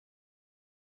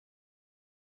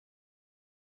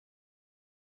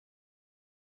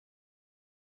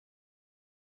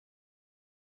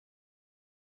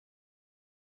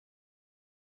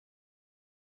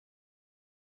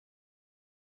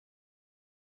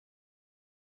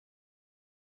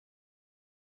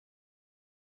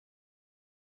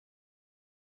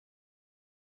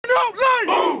up lights!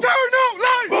 Boom. Turn up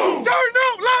lights! Boom. Turn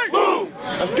up lights! Boom.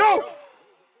 Let's go!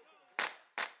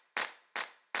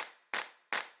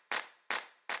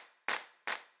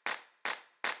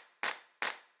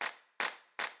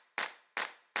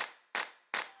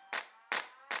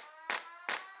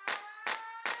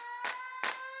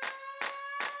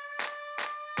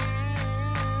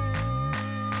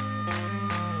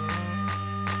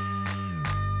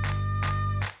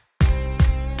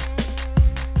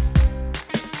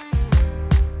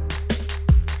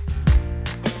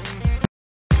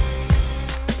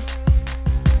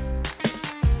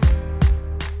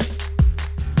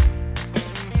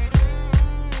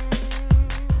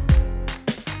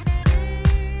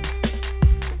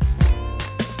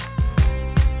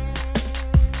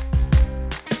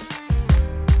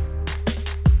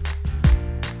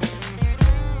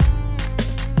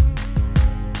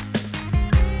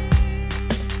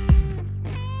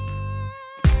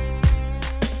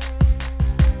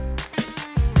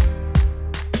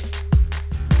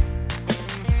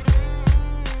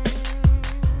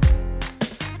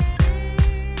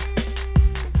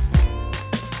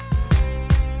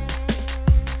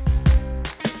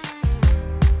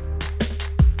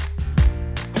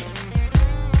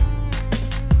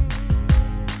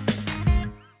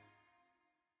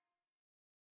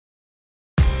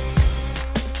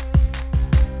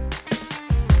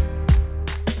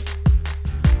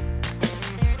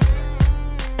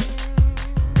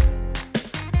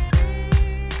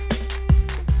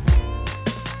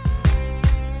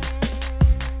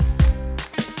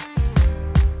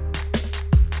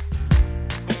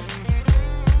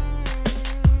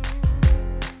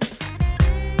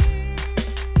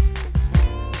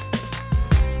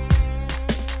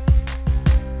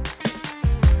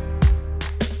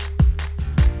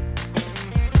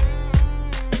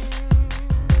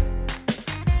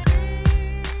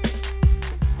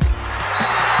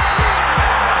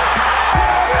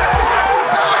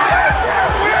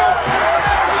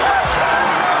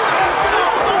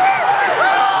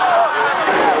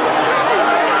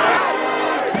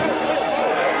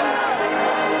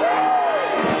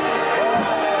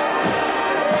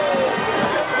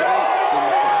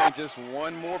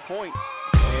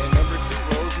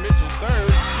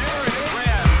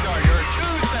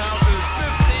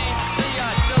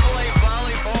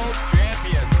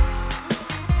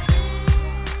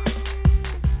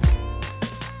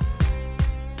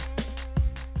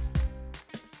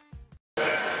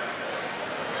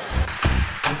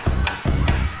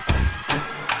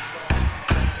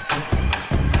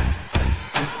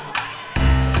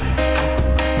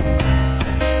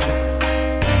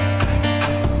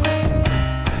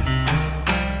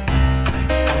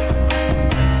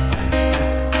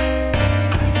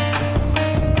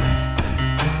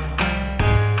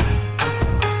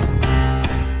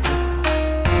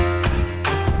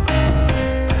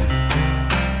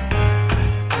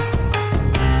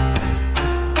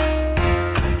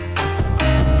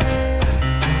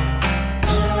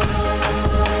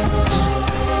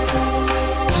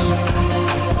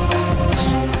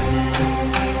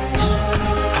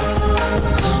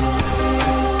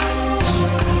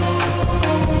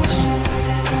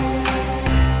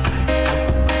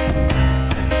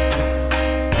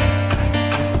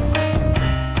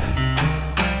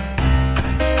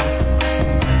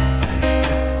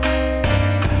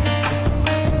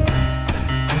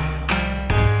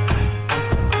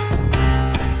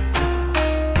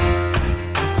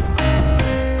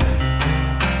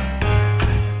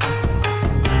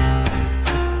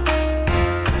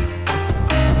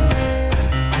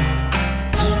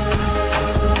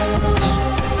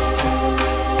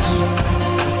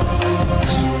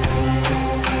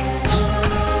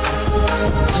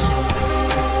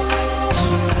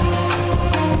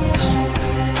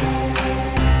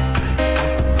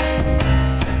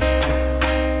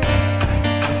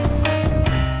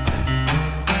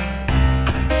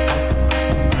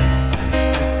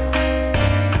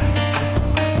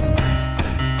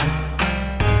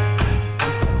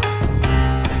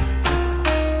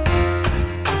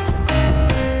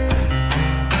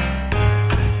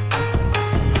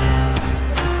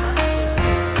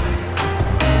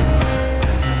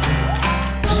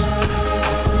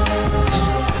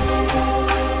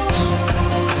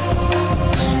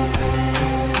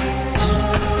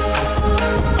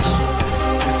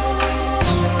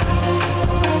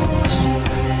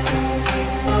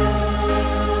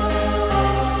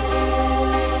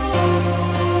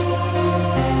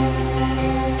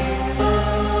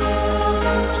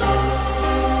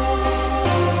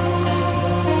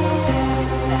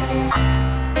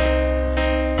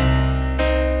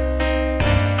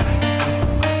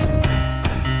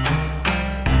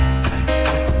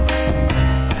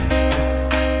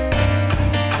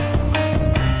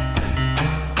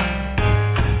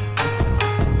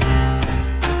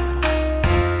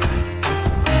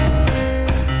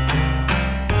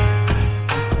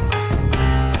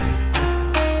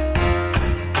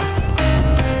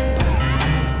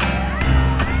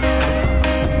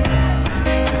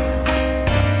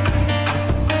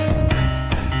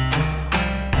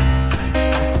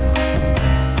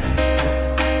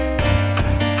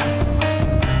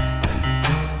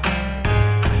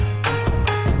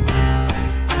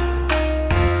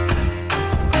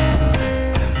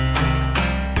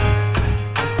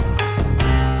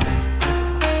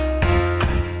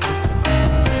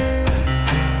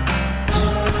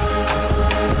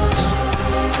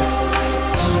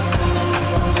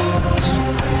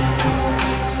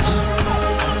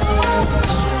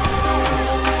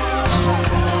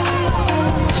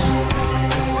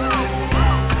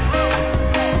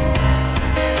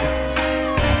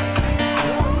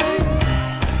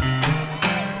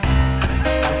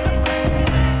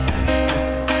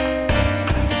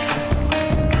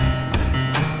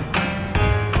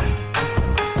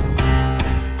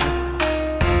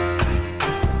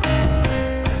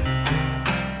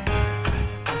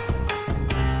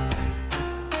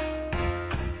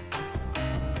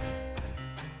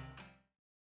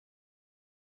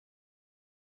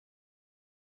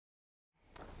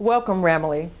 Welcome,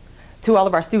 Ramily, to all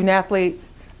of our student athletes,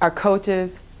 our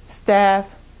coaches,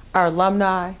 staff, our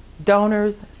alumni,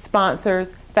 donors,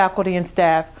 sponsors, faculty, and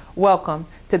staff. Welcome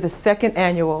to the second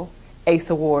annual ACE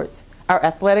Awards, our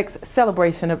athletics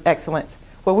celebration of excellence,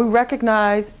 where we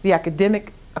recognize the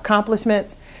academic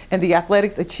accomplishments and the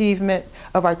athletics achievement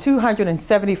of our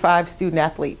 275 student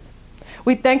athletes.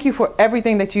 We thank you for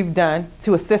everything that you've done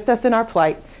to assist us in our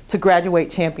plight to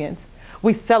graduate champions.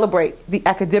 We celebrate the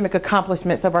academic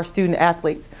accomplishments of our student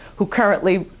athletes who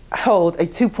currently hold a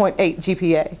 2.8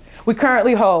 GPA. We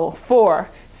currently hold 4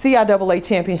 CIAA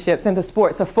championships in the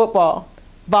sports of football,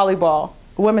 volleyball,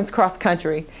 women's cross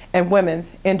country, and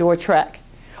women's indoor track.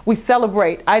 We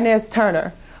celebrate Inez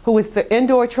Turner, who is the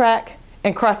indoor track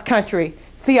and cross country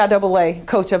CIAA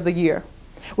Coach of the Year.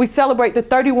 We celebrate the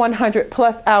 3,100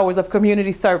 plus hours of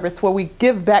community service where we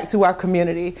give back to our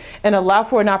community and allow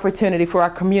for an opportunity for our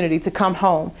community to come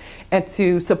home and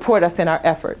to support us in our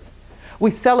efforts. We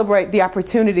celebrate the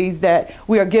opportunities that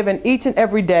we are given each and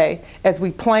every day as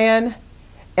we plan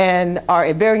and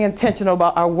are very intentional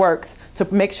about our works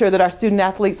to make sure that our student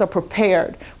athletes are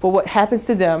prepared for what happens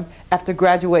to them after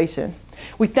graduation.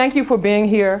 We thank you for being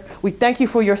here. We thank you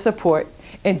for your support.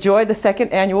 Enjoy the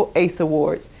second annual ACE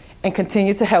Awards and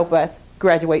continue to help us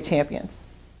graduate champions.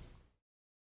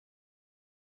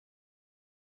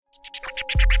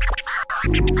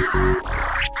 Do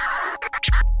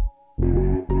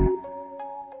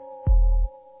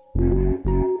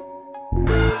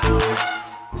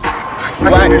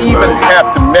I even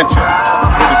have to mention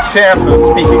the chancellor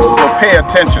speaking, so pay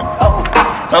attention.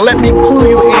 Now let me clue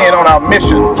you in on our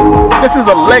mission. This is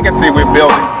a legacy we're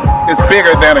building. It's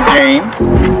bigger than a game.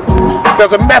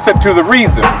 There's a method to the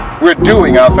reason we're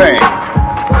doing our thing.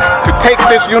 To take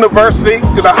this university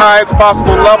to the highest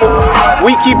possible level,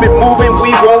 we keep it moving, we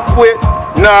won't quit,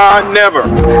 nah, never.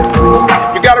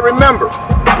 You gotta remember,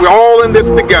 we're all in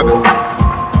this together.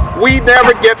 We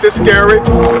never get discouraged,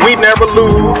 we never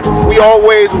lose, we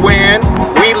always win,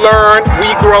 we learn, we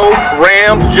grow,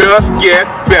 Rams just get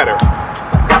better.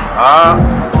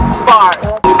 Fire.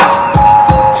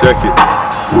 Check it.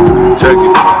 Check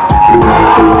it.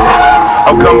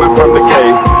 I'm coming from the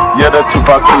K, yeah, the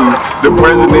 252. The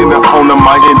president on the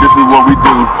mic, and this is what we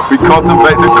do. We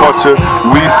cultivate the culture,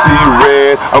 we see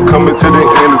red. I'm coming to the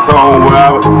end of the zone where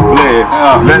I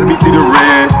land. Let me see the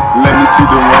red, let me see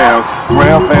the Rams.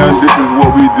 Ram fam, this is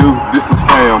what we do, this is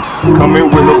fam. Coming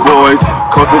with the boys,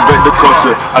 cultivate the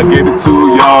culture. I gave it to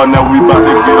y'all, now we about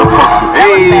to get a poster.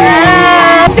 Hey!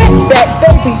 Sit back,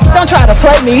 baby, don't try to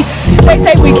play me. They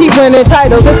say we keep winning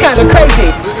titles, it's kind of crazy.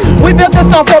 We built this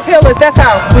on 4 pillars, that's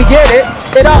how we get it.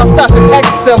 It all starts with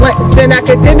excellence in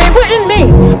academic. Wouldn't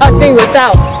mean a thing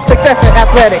without success in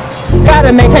athletics.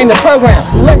 Gotta maintain the program.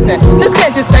 Listen, this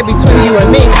can't just stay between you and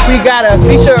me. We gotta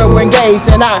be sure we're engaged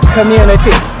in our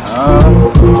community.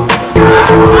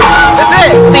 That's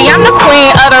it. See, I'm the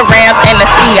queen of the Rams and the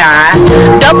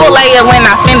CI. Double A, when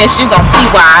I finish, you gon' see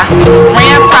why.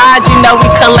 Ram Pride, you know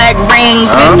we collect rings.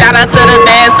 Big shout out to the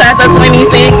best class of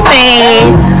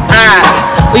 2016.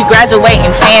 We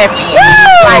graduating champions.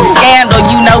 Like Scandal,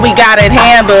 you know we got it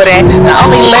handled. And the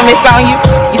only limits on you,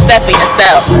 you set for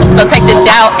yourself. So take the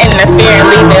doubt and the fear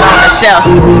and leave it on the shelf.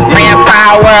 Ram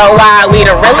Pride worldwide, we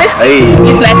the realest.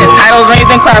 You snatching titles, rings,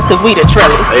 and crowns, cause we the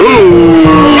trillest.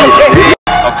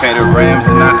 Okay, the Rams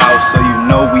in the house, so you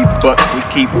know we buck. We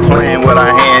keep playing with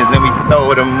our hands and we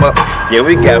throw them up. Yeah,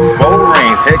 we got 4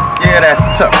 rings. Heck yeah, that's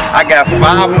tough. I got 5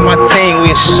 on my team,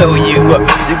 we'll show you up.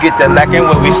 You get the lacking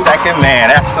when we stacking, man.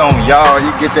 That's on y'all.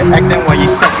 You get the acting when you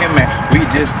cracking, man. We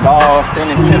just ball,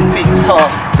 standing 10 feet tall,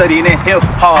 studying in hip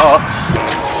hop.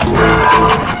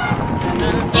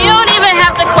 You don't even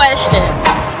have to question.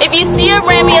 If you see a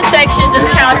Ramia section, just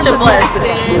count your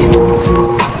blessings.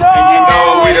 And you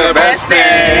know we the best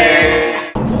thing.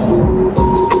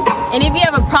 And if you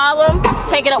have a problem,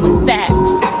 take it up with SAC.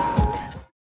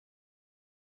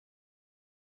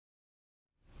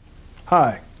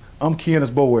 Hi, I'm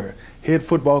Kienis Bower, head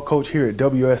football coach here at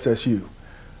WSSU.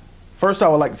 First, I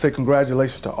would like to say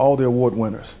congratulations to all the award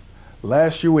winners.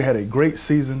 Last year we had a great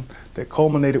season that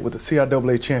culminated with the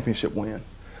CIAA championship win.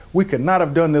 We could not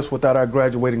have done this without our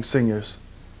graduating seniors,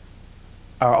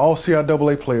 our all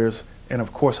CIAA players, and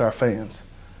of course our fans.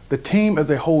 The team as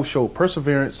a whole showed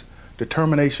perseverance,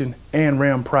 determination, and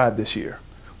Ram pride this year.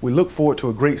 We look forward to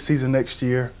a great season next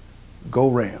year. Go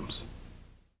Rams!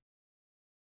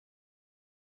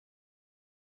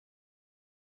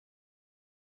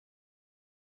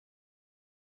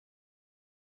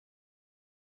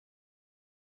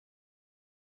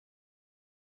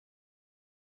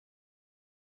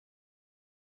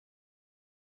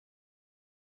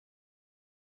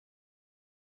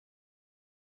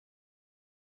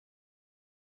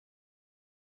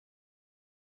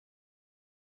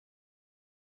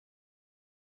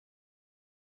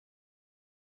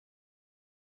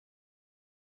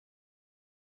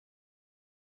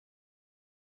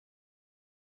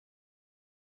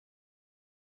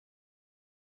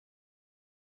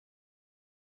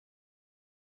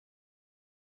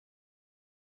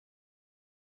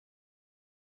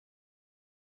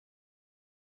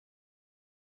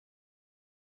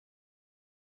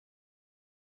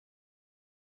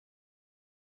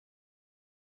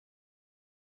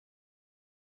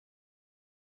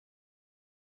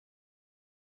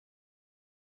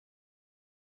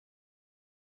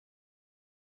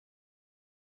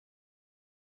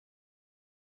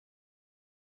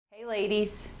 Hey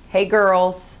ladies, hey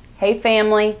girls, hey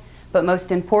family, but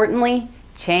most importantly,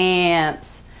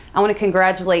 champs. I want to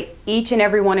congratulate each and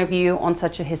every one of you on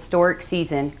such a historic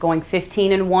season, going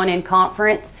 15-1 in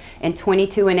conference and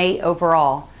 22-8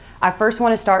 overall. I first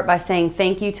want to start by saying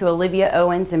thank you to Olivia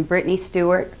Owens and Brittany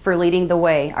Stewart for leading the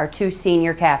way, our two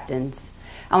senior captains.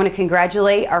 I want to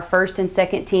congratulate our first and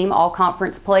second team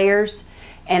all-conference players,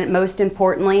 and most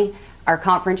importantly, our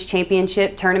conference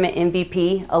championship tournament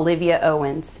MVP, Olivia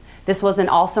Owens. This was an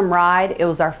awesome ride. It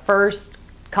was our first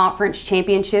conference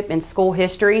championship in school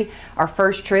history, our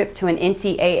first trip to an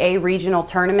NCAA regional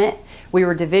tournament. We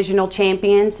were divisional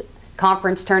champions,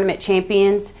 conference tournament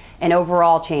champions, and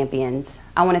overall champions.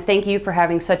 I want to thank you for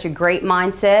having such a great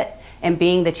mindset and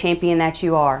being the champion that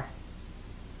you are.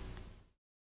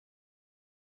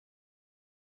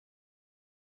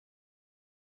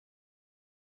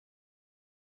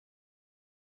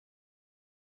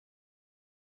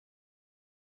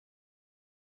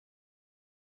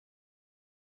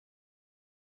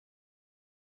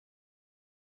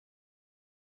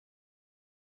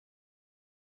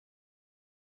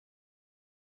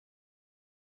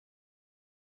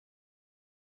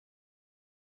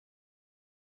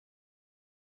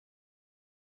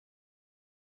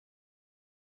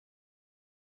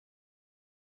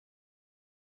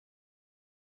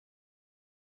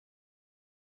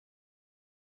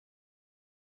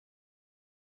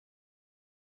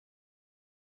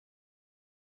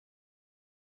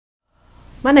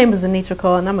 My name is Anitra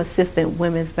Cole, and I'm assistant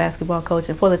women's basketball coach.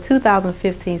 And for the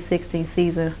 2015-16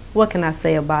 season, what can I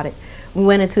say about it? We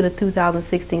went into the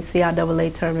 2016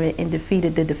 CIAA tournament and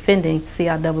defeated the defending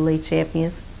CIAA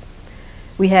champions.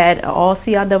 We had an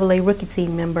all-CIAA rookie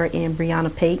team member in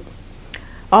Brianna Pate.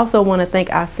 Also want to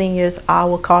thank our seniors,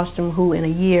 Iowa Kostrom, who in a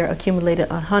year accumulated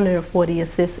 140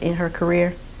 assists in her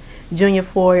career. Junior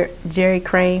forward Jerry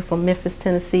Crane from Memphis,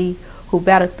 Tennessee, who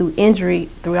battled through injury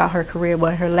throughout her career,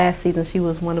 but her last season she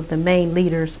was one of the main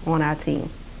leaders on our team.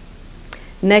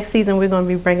 Next season we're going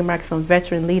to be bringing back some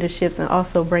veteran leaderships and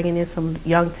also bringing in some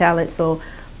young talent, so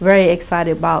very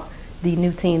excited about the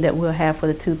new team that we'll have for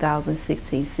the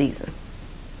 2016 season.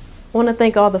 I want to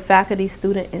thank all the faculty,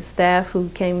 student, and staff who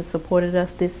came and supported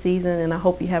us this season, and I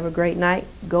hope you have a great night.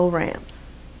 Go Rams!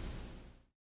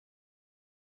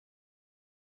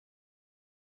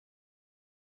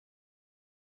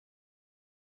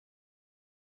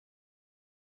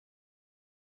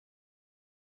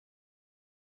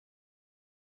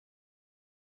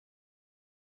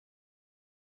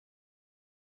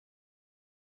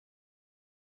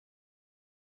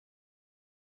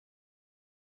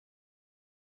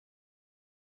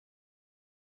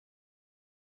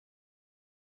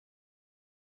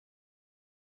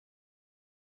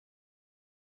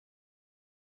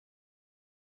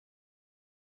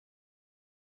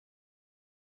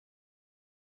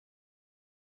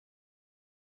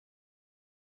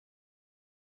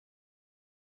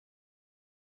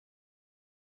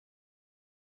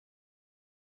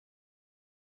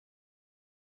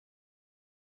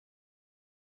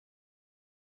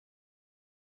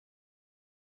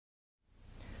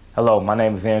 Hello, my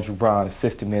name is Andrew Brown,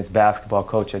 assistant men's basketball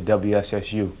coach at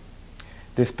WSSU.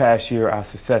 This past year, our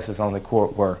successes on the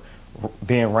court were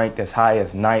being ranked as high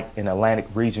as 9th in Atlantic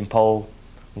Region poll,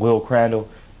 Will Crandall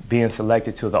being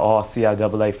selected to the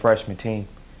All-CIAA freshman team,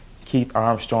 Keith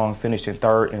Armstrong finishing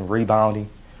 3rd in rebounding,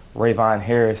 Rayvon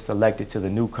Harris selected to the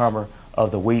newcomer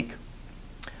of the week.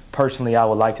 Personally, I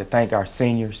would like to thank our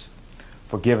seniors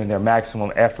for giving their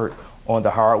maximum effort on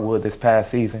the hardwood this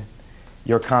past season.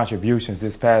 Your contributions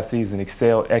this past season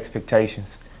excelled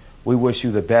expectations. We wish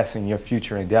you the best in your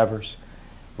future endeavors.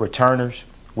 Returners,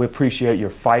 we appreciate your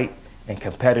fight and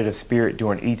competitive spirit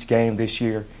during each game this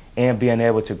year and being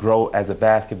able to grow as a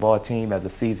basketball team as the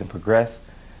season progresses.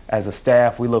 As a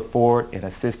staff, we look forward in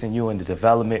assisting you in the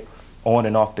development on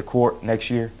and off the court next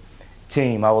year.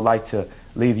 Team, I would like to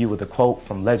leave you with a quote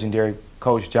from legendary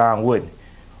Coach John Wooden.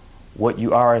 What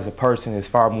you are as a person is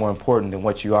far more important than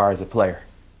what you are as a player.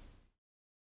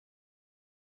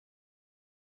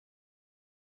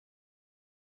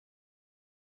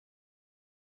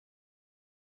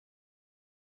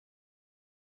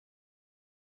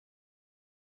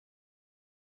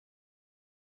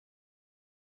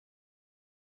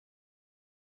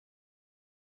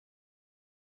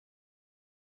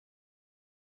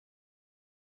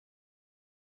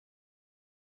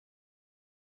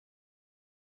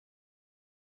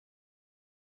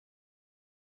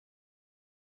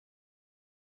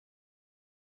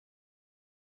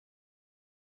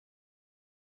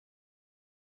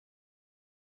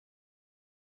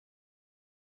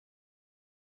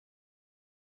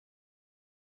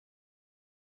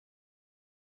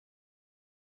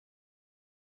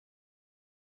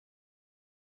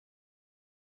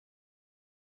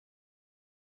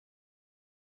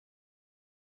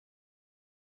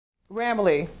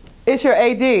 Ramley, it's your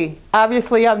AD.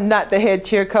 Obviously, I'm not the head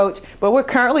cheer coach, but we're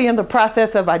currently in the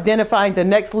process of identifying the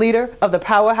next leader of the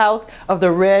powerhouse of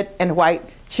the red and white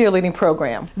cheerleading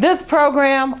program. This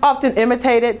program, often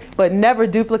imitated but never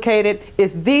duplicated,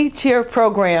 is the cheer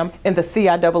program in the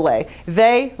CIAA.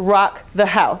 They rock the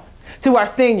house. To our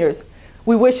seniors,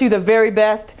 we wish you the very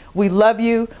best. We love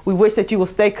you. We wish that you will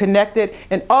stay connected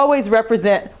and always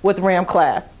represent with Ram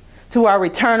Class. To our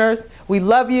returners, we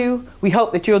love you. We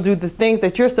hope that you'll do the things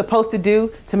that you're supposed to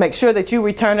do to make sure that you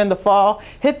return in the fall.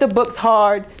 Hit the books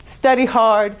hard, study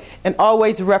hard, and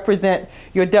always represent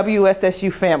your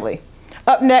WSSU family.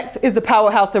 Up next is the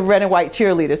powerhouse of red and white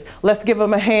cheerleaders. Let's give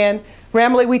them a hand.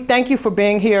 Ramley, we thank you for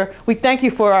being here. We thank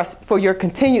you for your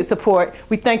continued support.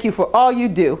 We thank you for all you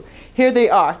do. Here they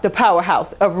are, the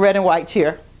powerhouse of red and white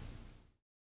cheer.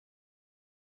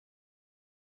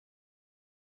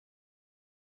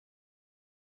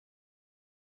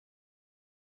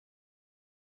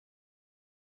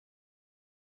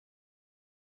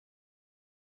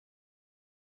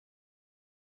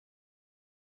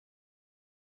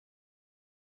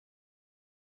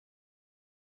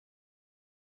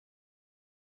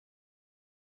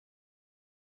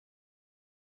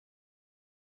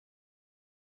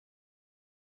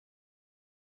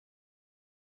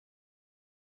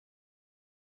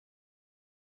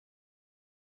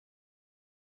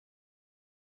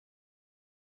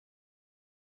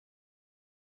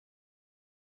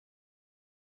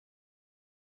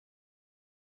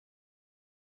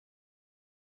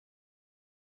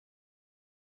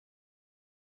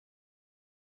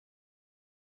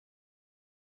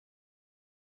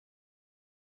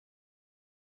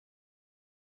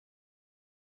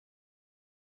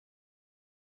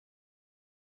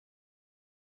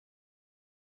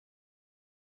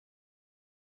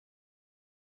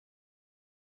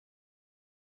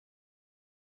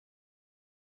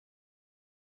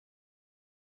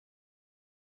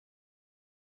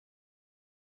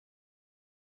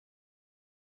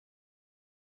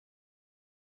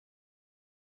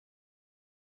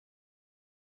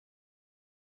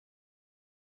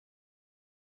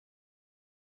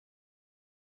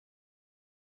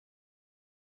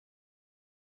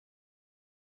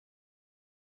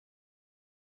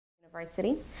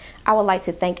 University. I would like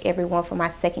to thank everyone for my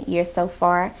second year so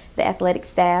far, the athletic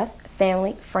staff,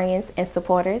 family, friends, and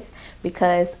supporters,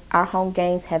 because our home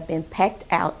games have been packed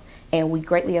out and we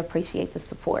greatly appreciate the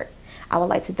support. I would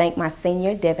like to thank my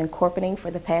senior, Devin Corpening,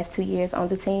 for the past 2 years on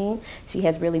the team. She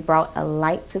has really brought a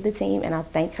light to the team, and I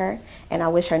thank her, and I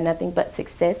wish her nothing but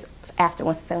success after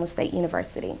Winston-Salem State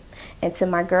University. And to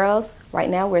my girls, right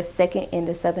now we're second in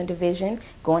the Southern Division,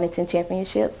 going into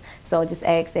championships, so I just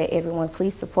ask that everyone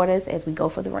please support us as we go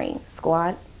for the ring.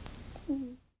 Squad.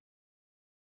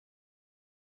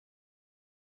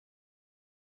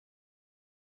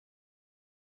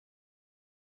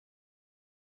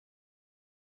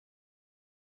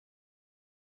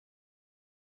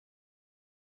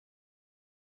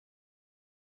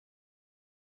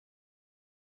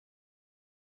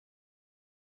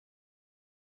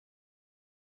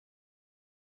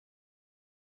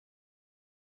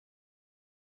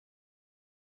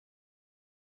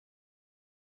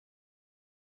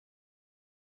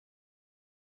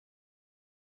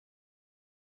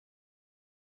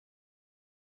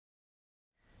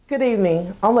 Good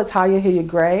evening. I'm Latoya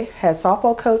Hilliard-Gray, head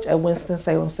softball coach at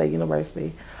Winston-Salem State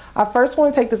University. I first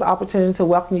want to take this opportunity to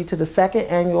welcome you to the second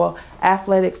annual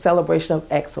Athletic Celebration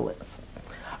of Excellence.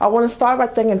 I want to start by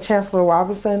thanking Chancellor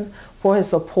Robinson for his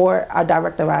support, our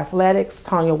Director of Athletics,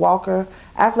 Tanya Walker,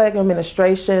 Athletic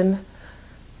Administration,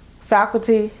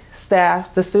 faculty,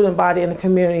 staff, the student body, and the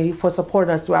community for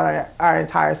supporting us throughout our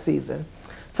entire season.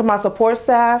 To my support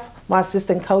staff, my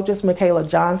assistant coaches, Michaela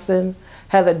Johnson,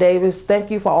 Heather Davis, thank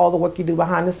you for all the work you do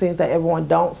behind the scenes that everyone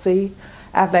don't see.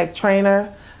 Athletic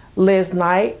trainer, Liz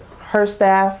Knight, her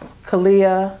staff,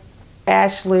 Kalia,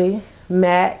 Ashley,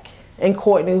 Mac, and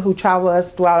Courtney, who travel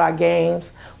us throughout our games.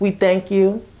 We thank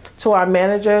you. To our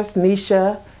managers,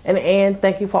 Nisha and Ann,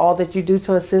 thank you for all that you do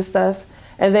to assist us.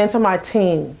 And then to my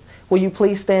team, will you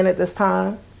please stand at this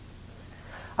time?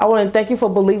 I want to thank you for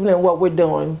believing in what we're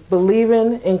doing,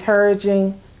 believing,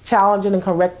 encouraging, challenging, and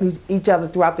correcting each other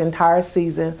throughout the entire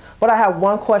season. But I have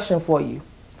one question for you.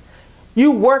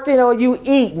 You working or you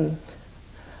eating?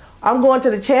 I'm going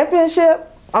to the championship.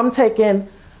 I'm taking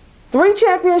 3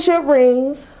 championship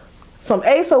rings, some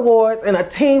ACE awards, and a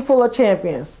team full of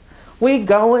champions. We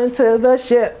going to the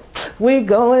ship. We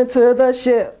going to the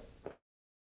ship.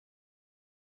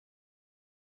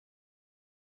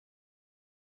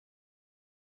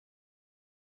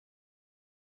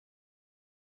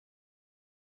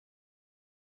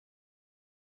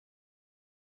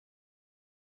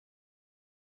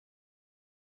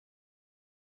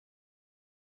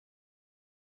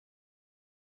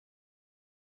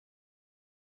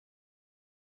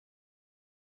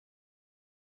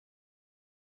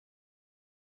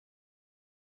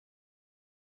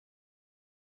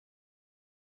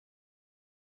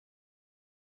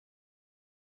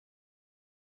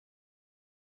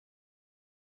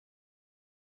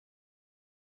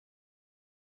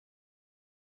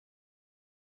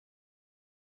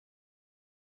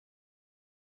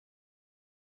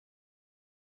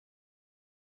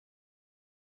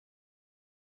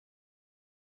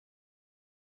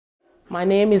 My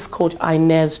name is Coach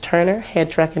Inez Turner, head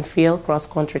track and field cross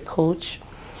country coach.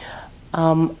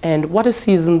 And what a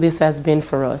season this has been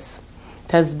for us.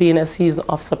 It has been a season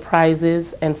of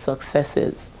surprises and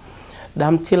successes.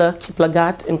 Damtila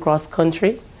Kiplagat in cross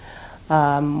country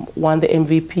won the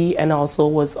MVP and also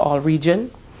was all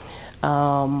region.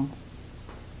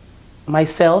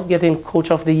 Myself getting coach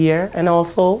of the year, and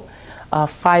also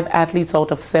 5 athletes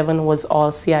out of 7 was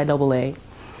all CIAA.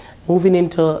 Moving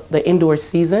into the indoor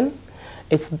season,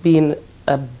 it's been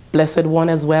a blessed one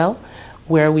as well,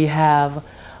 where we have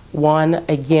won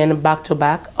again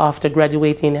back-to-back after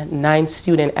graduating 9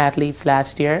 student athletes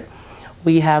last year.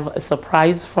 We have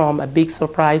a big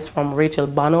surprise from Rachel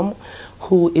Bonham,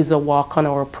 who is a walk-on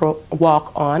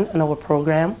in our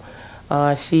program.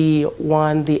 She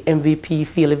won the MVP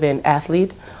field event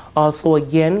athlete. Also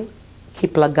again,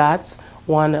 Kiplagat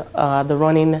won the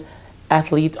running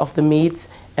athlete of the meet,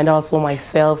 and also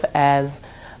myself as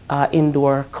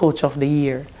indoor coach of the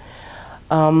year.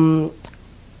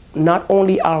 Not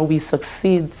only are we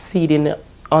succeeding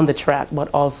on the track, but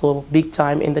also big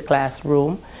time in the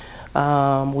classroom.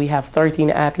 We have 13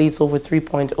 athletes over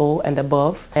 3.0 and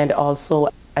above, and also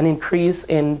an increase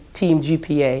in team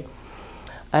GPA.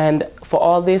 And for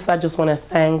all this, I just want to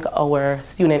thank our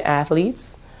student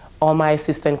athletes, all my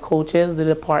assistant coaches, the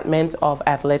Department of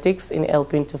Athletics in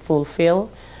helping to fulfill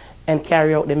and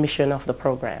carry out the mission of the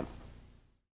program.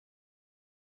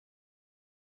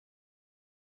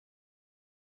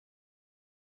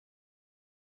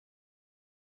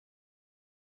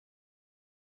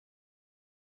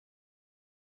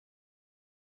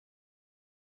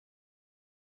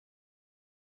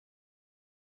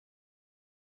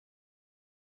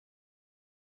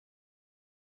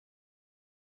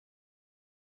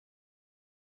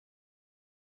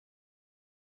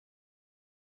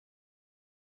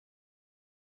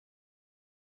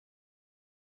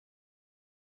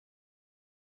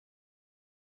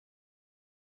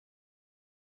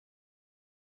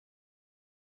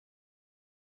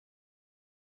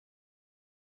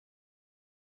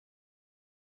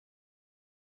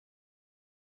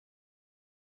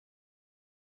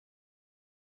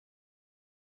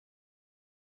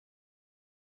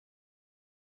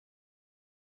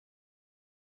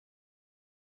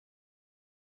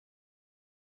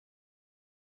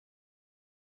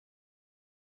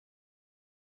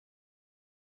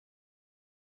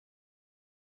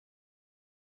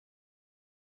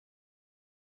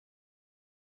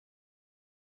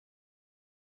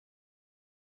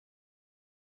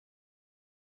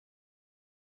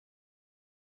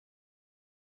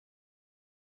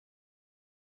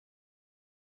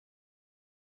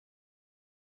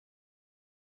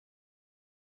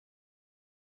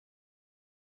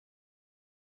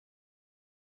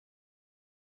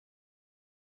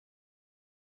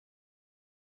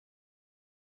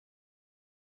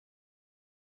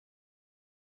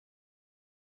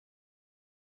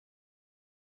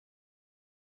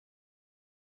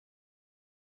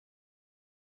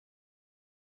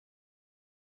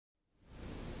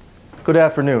 Good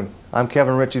afternoon. I'm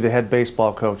Kevin Ritchie, the head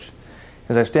baseball coach.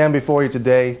 As I stand before you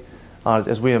today,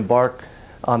 as we embark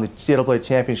on the CIAA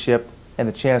championship and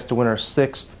the chance to win our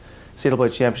 6th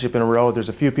CIAA championship in a row, there's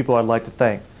a few people I'd like to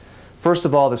thank. First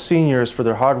of all, the seniors for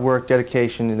their hard work,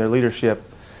 dedication, and their leadership,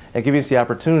 and giving us the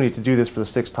opportunity to do this for the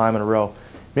 6th time in a row.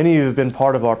 Many of you have been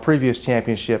part of our previous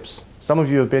championships. Some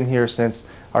of you have been here since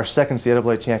our 2nd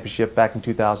CIAA championship back in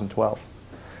 2012.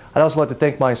 I'd also like to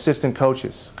thank my assistant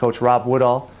coaches, Coach Rob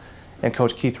Woodall and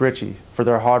Coach Keith Ritchie, for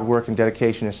their hard work and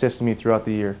dedication assisting me throughout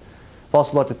the year. I'd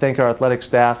also like to thank our athletic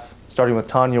staff, starting with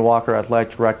Tanya Walker,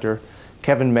 Athletic Director,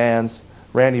 Kevin Manns,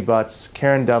 Randy Butts,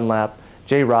 Karen Dunlap,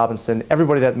 Jay Robinson,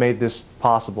 everybody that made this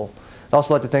possible. I'd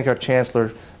also like to thank our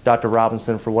Chancellor, Dr.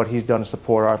 Robinson, for what he's done to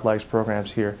support our athletics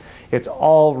programs here. It's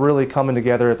all really coming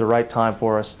together at the right time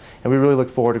for us, and we really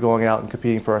look forward to going out and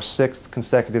competing for our 6th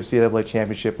consecutive CIAA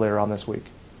championship later on this week.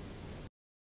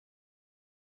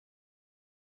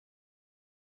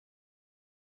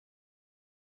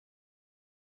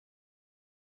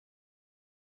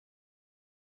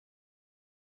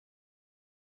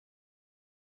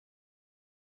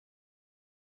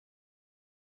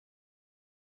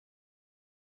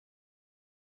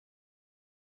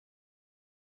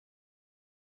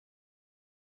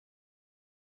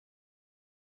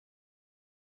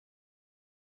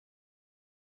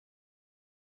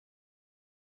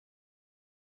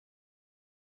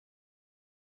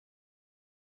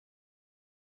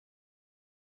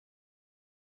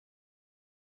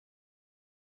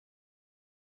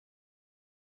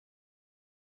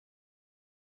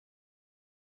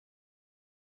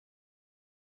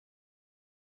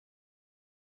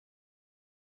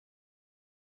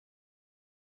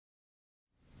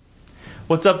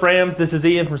 What's up, Rams? This is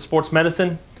Ian from Sports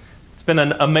Medicine. It's been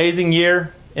an amazing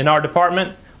year in our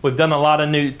department. We've done a lot of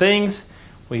new things.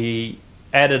 We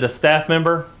added a staff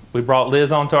member. We brought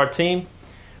Liz onto our team.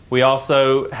 We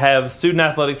also have student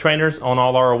athletic trainers on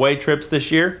all our away trips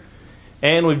this year.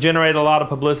 And we've generated a lot of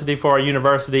publicity for our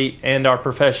university and our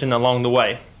profession along the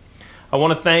way. I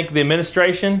want to thank the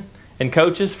administration and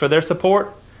coaches for their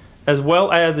support, as well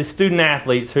as the student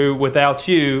athletes who, without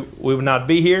you, we would not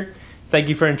be here. Thank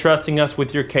you for entrusting us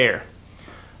with your care.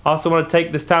 I also want to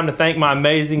take this time to thank my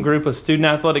amazing group of student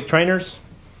athletic trainers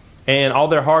and all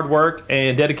their hard work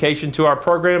and dedication to our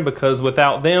program, because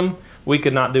without them, we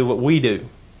could not do what we do.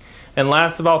 And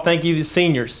last of all, thank you to the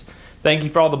seniors. Thank you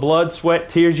for all the blood, sweat,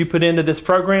 tears you put into this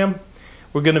program.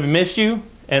 We're going to miss you,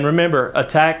 and remember,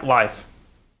 attack life.